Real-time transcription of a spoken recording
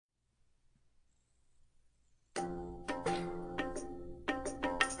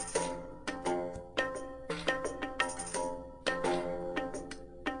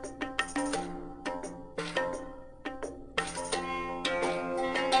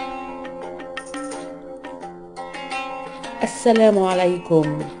Assalamu alaikum.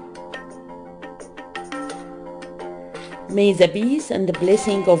 May the peace and the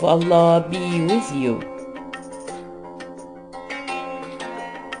blessing of Allah be with you.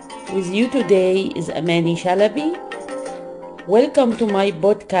 With you today is Amani Shalabi. Welcome to my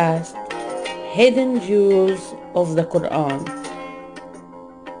podcast, Hidden Jewels of the Qur'an.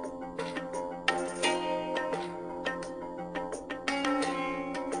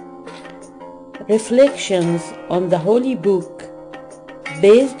 Reflections on the Holy Book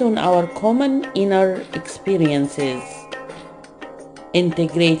based on our common inner experiences,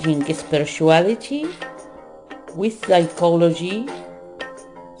 integrating spirituality with psychology,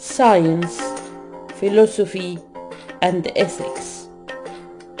 science, philosophy, and ethics.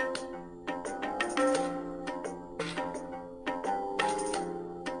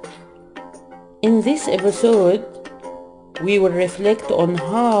 In this episode, we will reflect on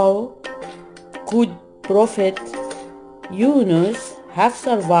how could Prophet Yunus have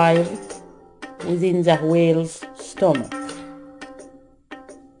survived within the whale's stomach.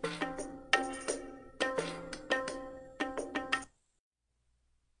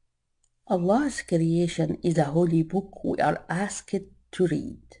 Allah's creation is a holy book we are asked to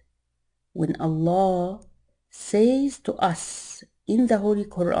read. When Allah says to us in the Holy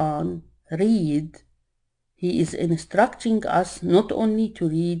Qur'an, read, He is instructing us not only to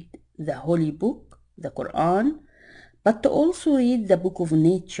read the holy book, the Qur'an, but to also read the book of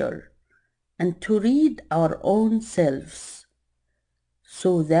nature and to read our own selves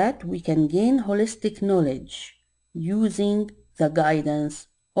so that we can gain holistic knowledge using the guidance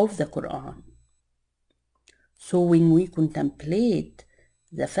of the Qur'an. So when we contemplate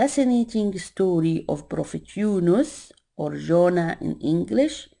the fascinating story of Prophet Yunus, or Jonah in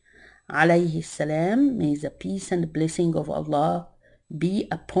English, alayhi salam, may the peace and blessing of Allah be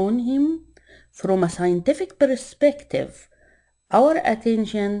upon him, from a scientific perspective, our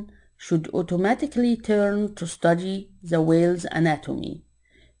attention should automatically turn to study the whale's anatomy,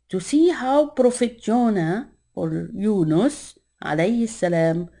 to see how Prophet Jonah, or Yunus, alayhi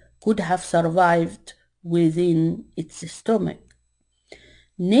salam, could have survived within its stomach.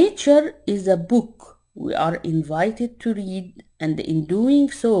 Nature is a book we are invited to read, and in doing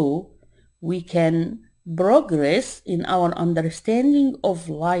so, we can progress in our understanding of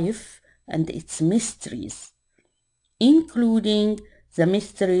life and its mysteries, including the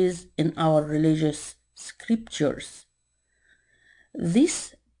mysteries in our religious scriptures.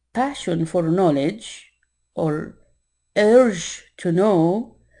 This passion for knowledge, or urge to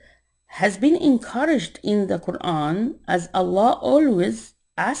know, has been encouraged in the Quran, as Allah always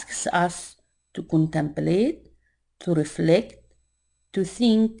asks us to contemplate, to reflect, to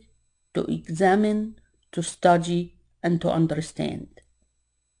think, to examine, to study, and to understand.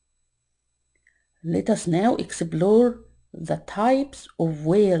 Let us now explore the types of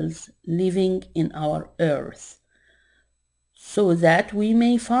whales living in our earth, so that we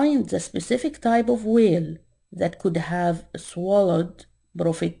may find the specific type of whale that could have swallowed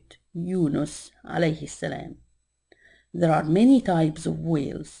Prophet Yunus alayhi salam. There are many types of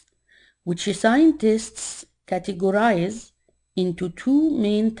whales, which scientists categorize into two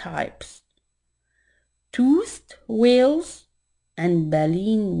main types: toothed whales and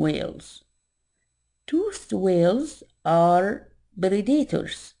baleen whales. Toothed whales are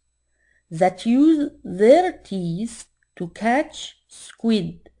predators that use their teeth to catch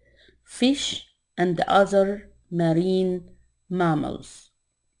squid, fish, and other marine mammals,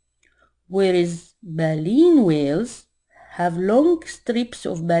 whereas baleen whales have long strips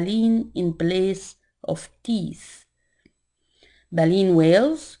of baleen in place of teeth. Baleen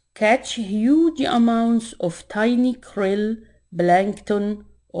whales catch huge amounts of tiny krill, plankton,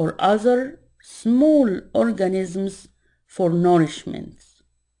 or other small organisms for nourishment.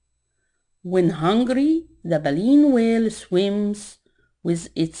 When hungry, the baleen whale swims with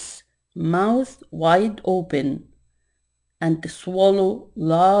its mouth wide open and swallow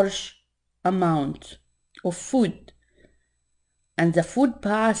large amount of food, and the food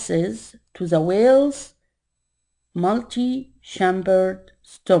passes to the whale's multi-chambered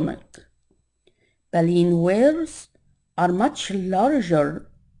stomach. Baleen whales are much larger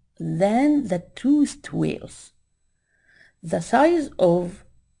than the toothed whales. The size of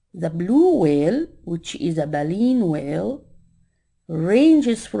the blue whale, which is a baleen whale,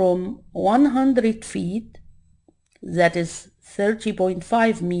 ranges from 100 feet, that is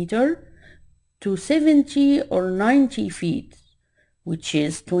 30.5 meter, to 70 or 90 feet, which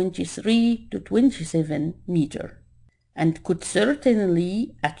is 23 to 27 meter, and could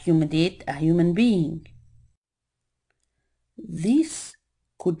certainly accommodate a human being. This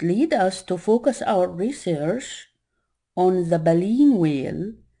could lead us to focus our research on the baleen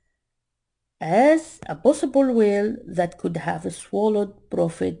whale as a possible whale that could have swallowed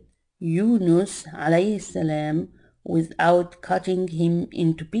Prophet Yunus alayhi salam without cutting him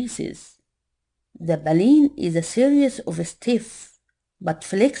into pieces. The baleen is a series of stiff but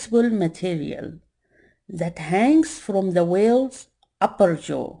flexible material that hangs from the whale's upper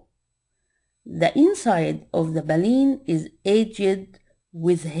jaw. The inside of the baleen is edged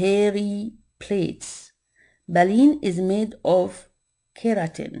with hairy plates. Baleen is made of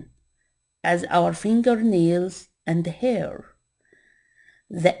keratin, as our fingernails and hair.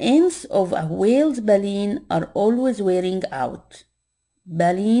 The ends of a whale's baleen are always wearing out.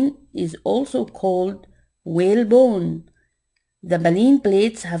 Baleen is also called whalebone. The baleen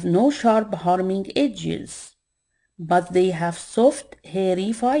plates have no sharp harming edges, but they have soft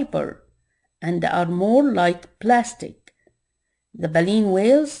hairy fiber and are more like plastic. The baleen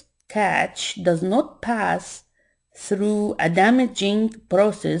whale's catch does not pass through a damaging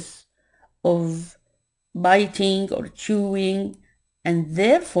process of biting or chewing, and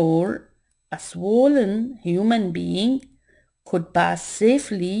therefore a swollen human being could pass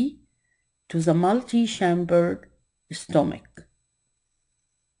safely to the multi-chambered stomach.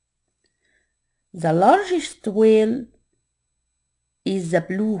 The largest whale is the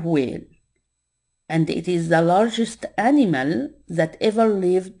blue whale, and it is the largest animal that ever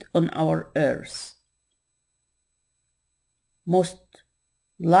lived on our earth. Most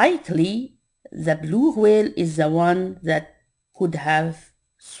likely, the blue whale is the one that could have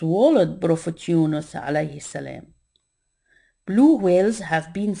swallowed Prophet Yunus alayhi salam. Blue whales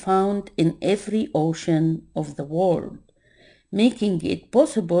have been found in every ocean of the world, making it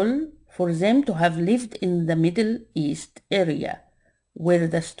possible for them to have lived in the Middle East area, where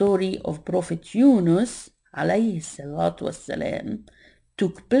the story of Prophet Yunus alayhi salatu wassalam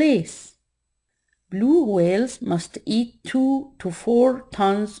took place. Blue whales must eat 2 to 4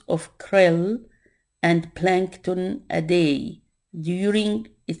 tons of krill and plankton a day during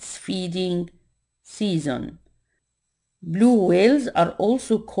its feeding season. Blue whales are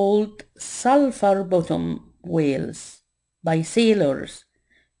also called sulfur bottom whales by sailors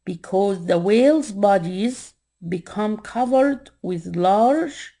because the whales' bodies become covered with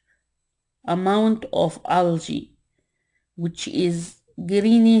large amount of algae, which is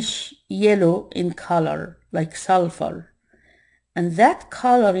greenish yellow in color like sulfur, and that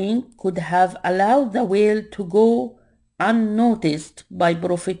coloring could have allowed the whale to go unnoticed by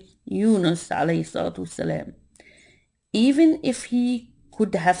Prophet Yunus alayhi salatu wasalam. Even if he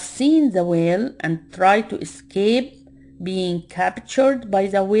could have seen the whale and tried to escape being captured by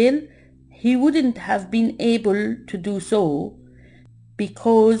the whale, he wouldn't have been able to do so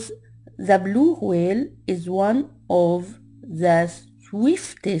because the blue whale is one of the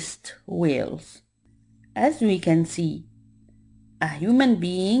swiftest whales. As we can see, a human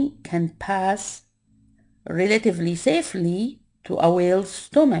being can pass relatively safely to a whale's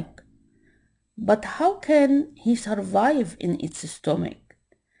stomach. But how can he survive in its stomach?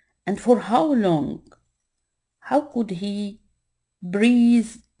 And for how long? How could he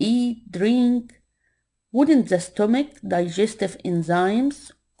breathe, eat, drink? Wouldn't the stomach digestive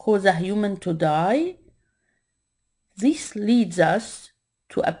enzymes cause a human to die? This leads us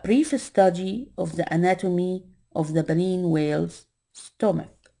to a brief study of the anatomy of the baleen whale's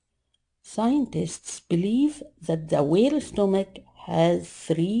stomach. Scientists believe that the whale stomach has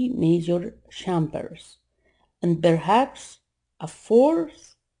 3 major chambers and perhaps a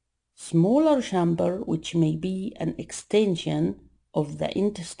 4th smaller chamber which may be an extension of the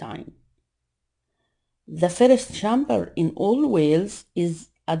intestine. The first chamber in all whales is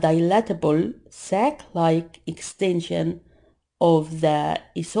a dilatable sac-like extension of the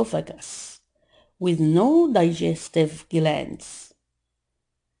esophagus with no digestive glands.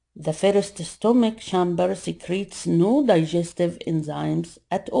 The first stomach chamber secretes no digestive enzymes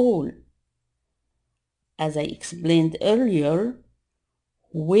at all. As I explained earlier,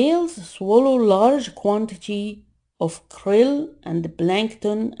 whales swallow large quantity of krill and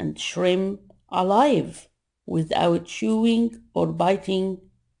plankton and shrimp alive without chewing or biting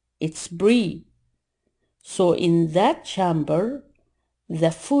its prey. So in that chamber,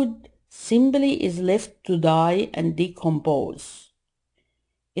 the food simply is left to die and decompose.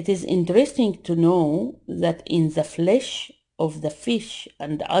 It is interesting to know that in the flesh of the fish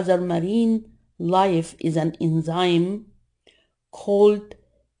and other marine life is an enzyme called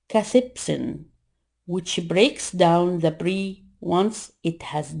cathepsin, which breaks down the prey once it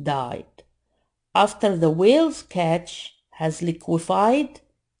has died. After the whale's catch has liquefied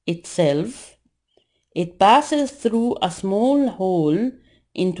itself, it passes through a small hole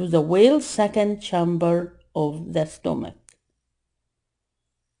into the whale's second chamber of the stomach.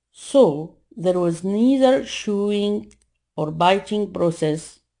 So there was neither chewing or biting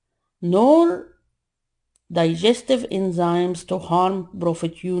process, nor digestive enzymes to harm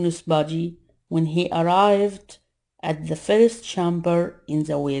Prophet Yunus' body when he arrived at the first chamber in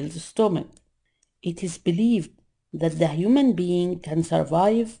the whale's stomach. It is believed that the human being can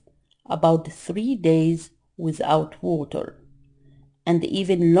survive about 3 days without water, and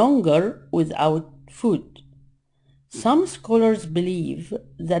even longer without food. Some scholars believe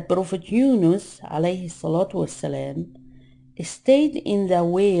that Prophet Yunus alayhi salatu wasalam stayed in the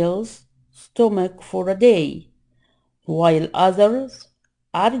whale's stomach for a day, while others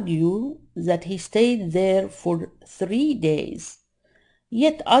argue that he stayed there for 3 days.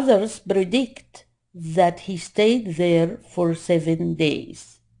 Yet others predict that he stayed there for 7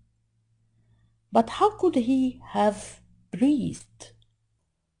 days. But how could he have breathed?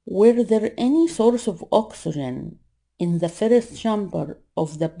 Were there any source of oxygen in the first chamber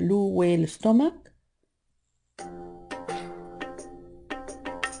of the blue whale stomach?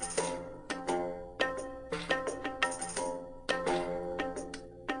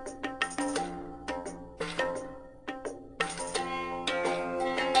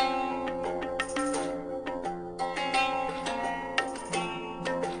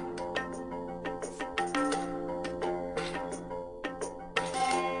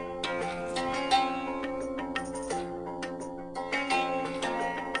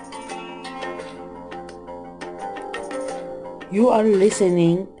 You are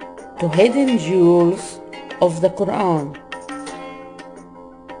listening to Hidden Jewels of the Qur'an.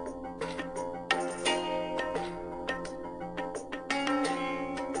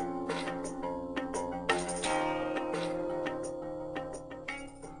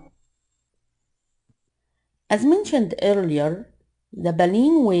 As mentioned earlier, the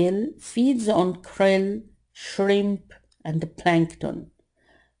baleen whale feeds on krill, shrimp, and plankton.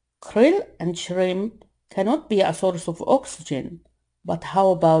 Krill and shrimp cannot be a source of oxygen, but how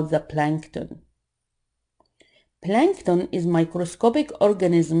about the plankton? Plankton is microscopic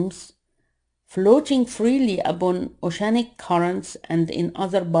organisms floating freely upon oceanic currents and in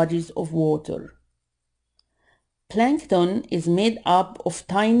other bodies of water. Plankton is made up of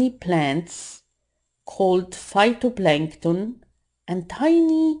tiny plants called phytoplankton and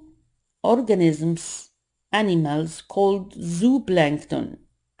tiny organisms, animals called zooplankton.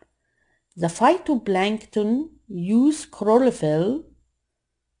 The phytoplankton use chlorophyll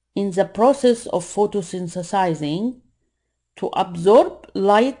in the process of photosynthesizing to absorb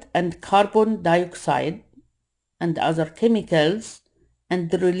light and carbon dioxide and other chemicals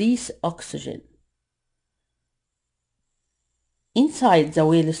and release oxygen. Inside the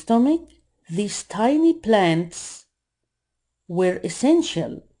whale stomach, these tiny plants were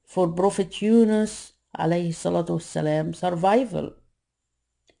essential for Prophet Yunus alayhi salatu wassalam survival.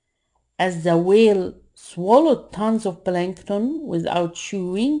 As the whale swallowed tons of plankton without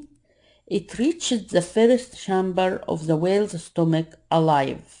chewing, it reached the first chamber of the whale's stomach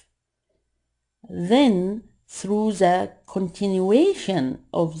alive. Then, through the continuation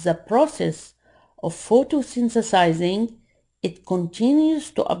of the process of photosynthesizing, it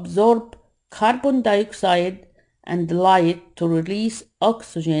continues to absorb carbon dioxide and light to release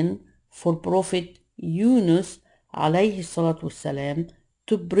oxygen for Prophet Yunus alayhi salatu wassalam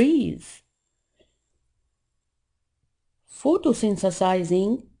to breathe.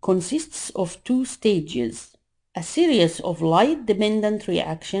 Photosynthesizing consists of 2 stages: a series of light-dependent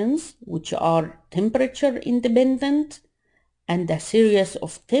reactions, which are temperature-independent, and a series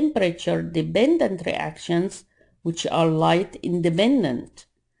of temperature-dependent reactions, which are light-independent.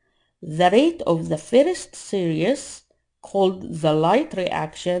 The rate of the first series, called the light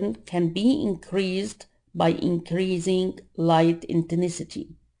reaction, can be increased by increasing light intensity.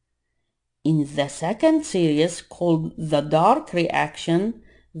 In the second series, called the dark reaction,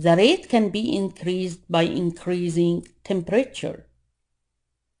 the rate can be increased by increasing temperature.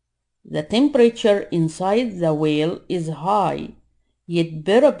 The temperature inside the whale is high, yet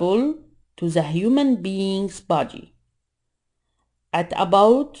bearable to the human being's body. At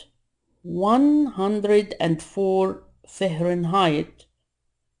about 104 Fahrenheit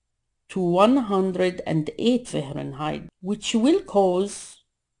to 108 Fahrenheit, which will cause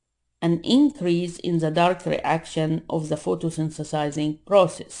an increase in the dark reaction of the photosynthesizing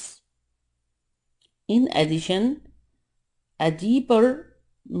process. In addition, a deeper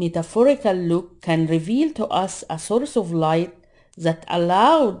metaphorical look can reveal to us a source of light that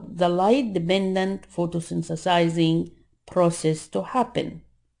allowed the light-dependent photosynthesizing process to happen.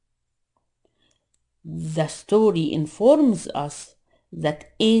 The story informs us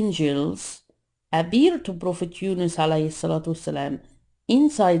that angels appeared to Prophet Yunus والسلام,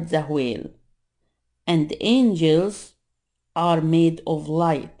 inside the whale, and angels are made of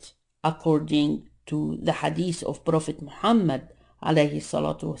light, according to the hadith of Prophet Muhammad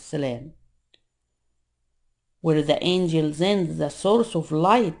والسلام, where the angel sent the source of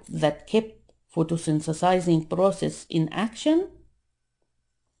light that kept photosynthesizing process in action.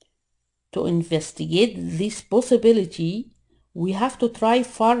 To investigate this possibility, we have to try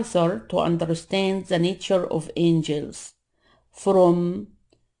further to understand the nature of angels from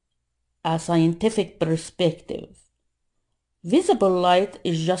a scientific perspective. Visible light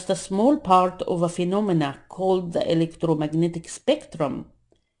is just a small part of a phenomena called the electromagnetic spectrum.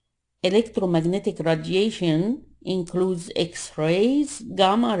 Electromagnetic radiation includes X-rays,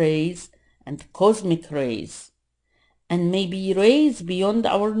 gamma rays, and cosmic rays, and may be rays beyond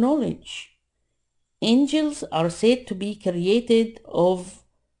our knowledge. Angels are said to be created of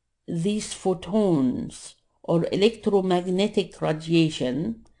these photons, or electromagnetic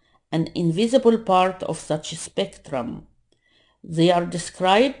radiation, an invisible part of such a spectrum. They are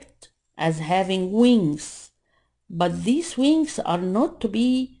described as having wings, but these wings are not to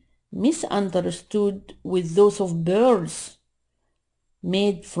be misunderstood with those of birds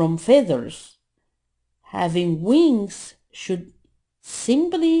made from feathers. Having wings should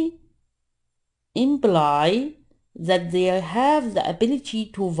simply imply that they have the ability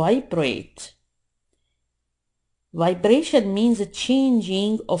to vibrate. Vibration means a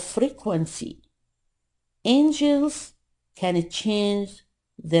changing of frequency. Angels can change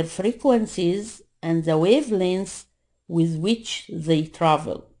their frequencies and the wavelengths with which they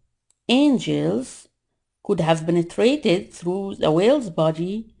travel. Angels could have penetrated through the whale's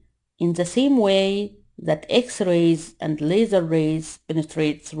body in the same way that X-rays and laser rays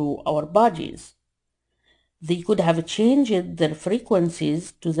penetrate through our bodies. They could have changed their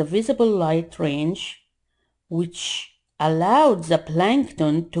frequencies to the visible light range, which allowed the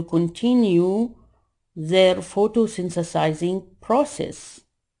plankton to continue their photosynthesizing process,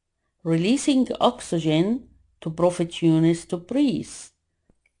 releasing oxygen to Prophet Yunus to breathe.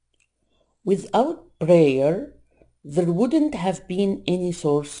 Without prayer, there wouldn't have been any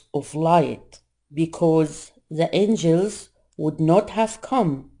source of light, because the angels would not have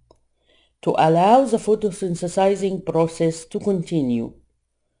come to allow the photosynthesizing process to continue.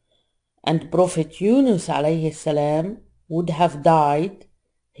 And Prophet Yunus السلام, would have died,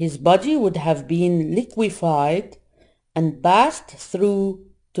 his body would have been liquefied and passed through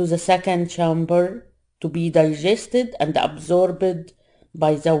to the second chamber to be digested and absorbed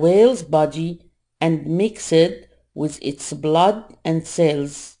by the whale's body and mixed with its blood and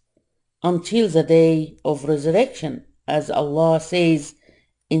cells until the day of resurrection, as Allah says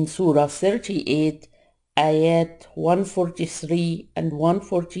in Surah 38, Ayat 143 and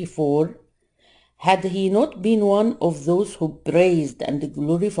 144, had he not been one of those who praised and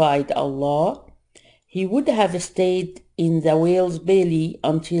glorified Allah, he would have stayed in the whale's belly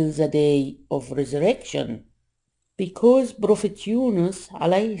until the day of resurrection. Because Prophet Yunus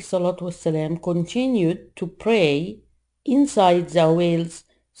والسلام, continued to pray inside the whale's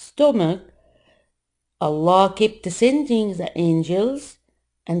stomach, Allah kept sending the angels,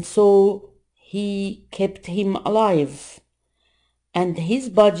 and so he kept him alive, and his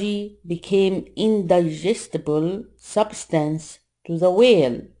body became indigestible substance to the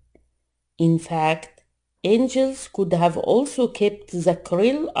whale. In fact, angels could have also kept the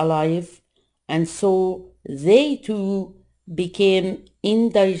krill alive, and so they too became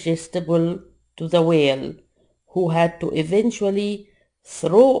indigestible to the whale, who had to eventually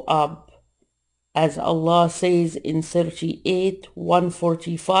throw up, as Allah says in 38,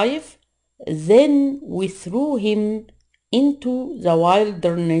 145, then we threw him into the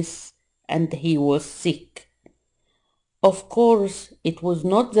wilderness and he was sick. Of course, it was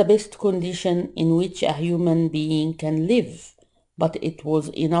not the best condition in which a human being can live, but it was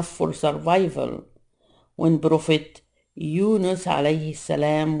enough for survival. When Prophet Yunus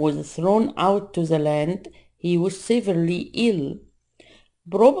السلام, was thrown out to the land, he was severely ill.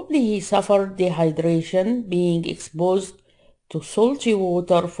 Probably he suffered dehydration, being exposed to salty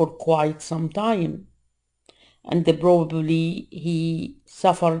water for quite some time. And probably he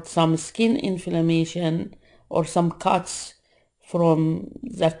suffered some skin inflammation or some cuts from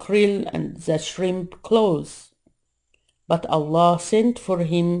the krill and the shrimp claws. But Allah sent for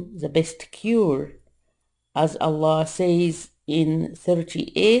him the best cure, as Allah says in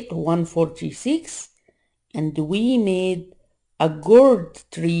 38, 146, and we made a gourd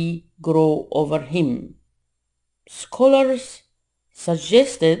tree grow over him. Scholars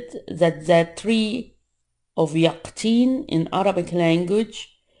suggested that the tree of yaqtin in Arabic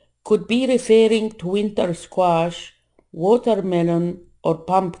language could be referring to winter squash, watermelon, or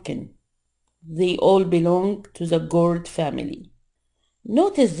pumpkin. They all belong to the gourd family.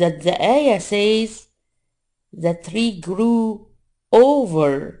 Notice that the ayah says the tree grew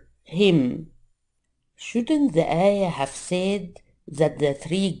over him. Shouldn't the ayah have said that the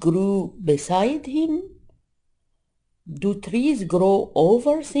tree grew beside him? Do trees grow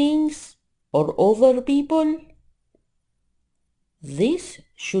over things or over people? This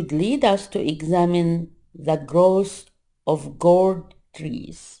should lead us to examine the growth of gourd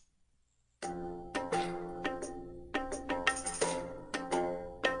trees.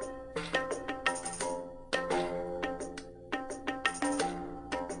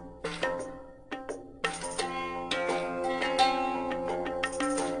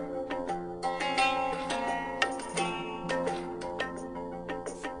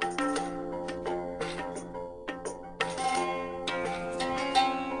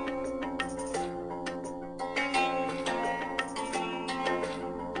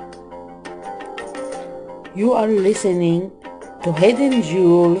 You are listening to Hidden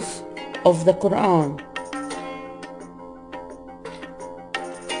Jewels of the Qur'an.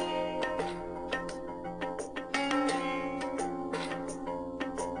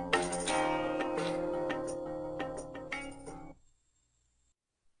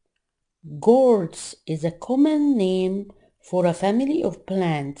 Gourds is a common name for a family of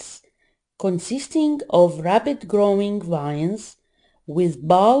plants consisting of rapid-growing vines with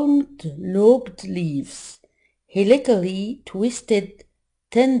bulbed, lobed leaves, helically twisted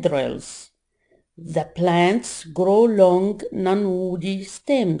tendrils. The plants grow long, non-woody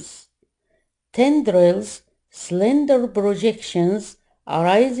stems. Tendrils, slender projections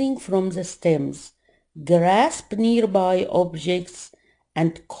arising from the stems, grasp nearby objects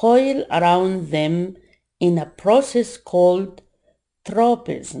and coil around them in a process called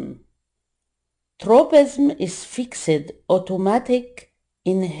tropism. Tropism is fixed, automatic,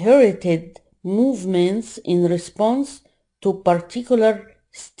 inherited movements in response to particular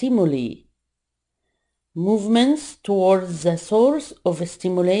stimuli. Movements towards the source of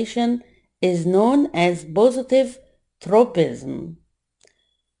stimulation is known as positive tropism.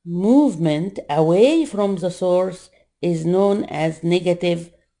 Movement away from the source is known as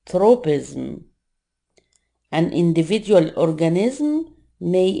negative tropism. An individual organism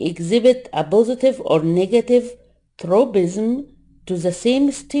may exhibit a positive or negative tropism to the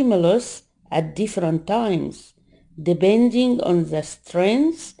same stimulus at different times, depending on the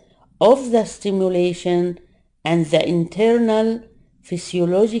strength of the stimulation and the internal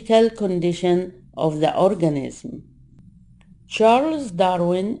physiological condition of the organism. Charles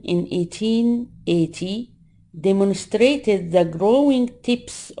Darwin in 1880 demonstrated the growing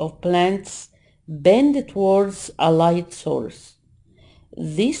tips of plants bend towards a light source.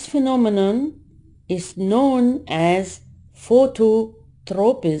 This phenomenon is known as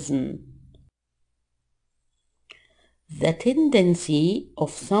phototropism. The tendency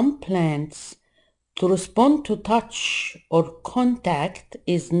of some plants to respond to touch or contact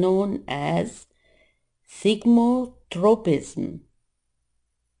is known as thigmotropism.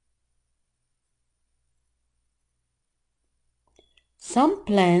 Some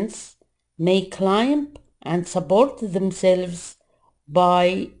plants may climb and support themselves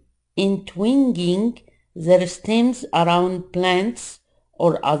by entwining their stems around plants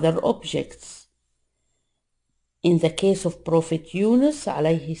or other objects. In the case of Prophet Yunus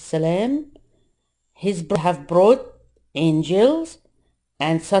alayhi salam, his brothers have brought angels,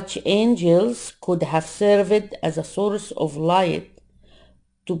 and such angels could have served as a source of light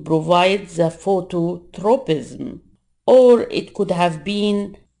to provide the phototropism, or it could have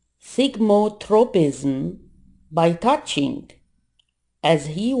been thigmotropism by touching, as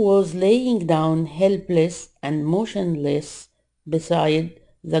he was laying down helpless and motionless beside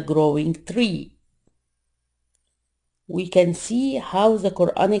the growing tree. We can see how the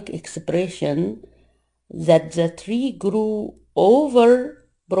Quranic expression that the tree grew over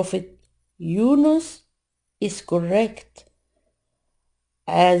Prophet Yunus is correct,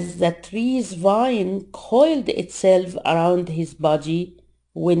 as the tree's vine coiled itself around his body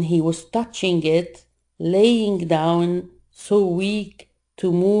when he was touching it, laying down, so weak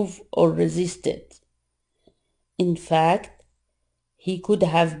to move or resist it. In fact, he could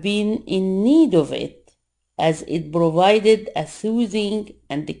have been in need of it, as it provided a soothing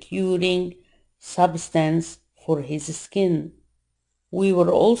and curing substance for his skin. We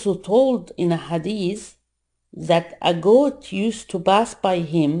were also told in a hadith that a goat used to pass by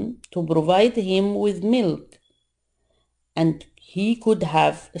him to provide him with milk, and he could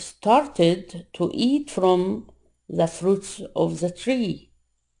have started to eat from the fruits of the tree.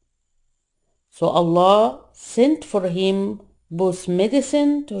 So Allah sent for him both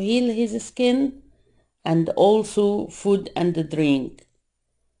medicine to heal his skin and also food and drink,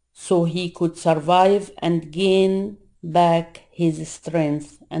 so he could survive and gain back his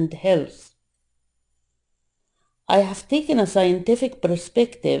strength and health. I have taken a scientific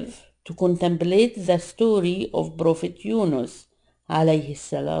perspective to contemplate the story of Prophet Yunus alayhi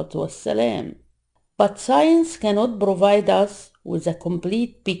salatu wassalam. But science cannot provide us with a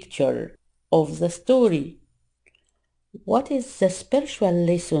complete picture of the story. What is the spiritual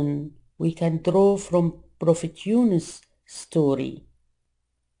lesson we can draw from Prophet Yunus' story?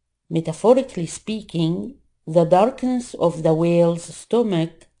 Metaphorically speaking, the darkness of the whale's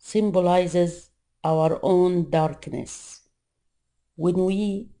stomach symbolizes our own darkness. When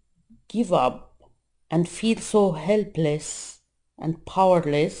we give up and feel so helpless and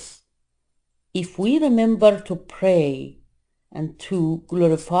powerless, if we remember to pray and to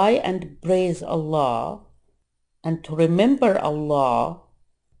glorify and praise Allah and to remember Allah,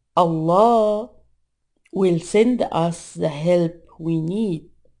 Allah will send us the help we need,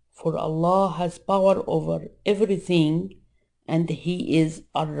 for Allah has power over everything and He is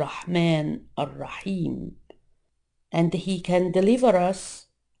Ar-Rahman Ar-Rahim, and He can deliver us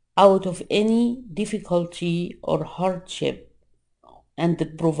out of any difficulty or hardship and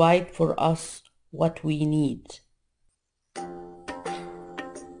provide for us what we need.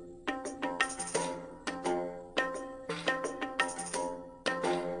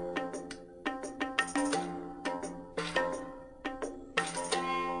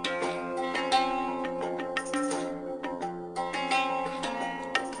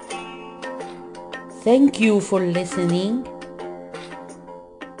 Thank you for listening.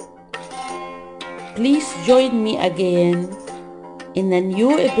 Please join me again in a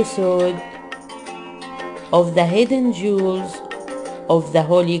new episode of the Hidden Jewels of the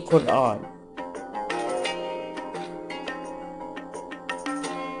Holy Qur'an.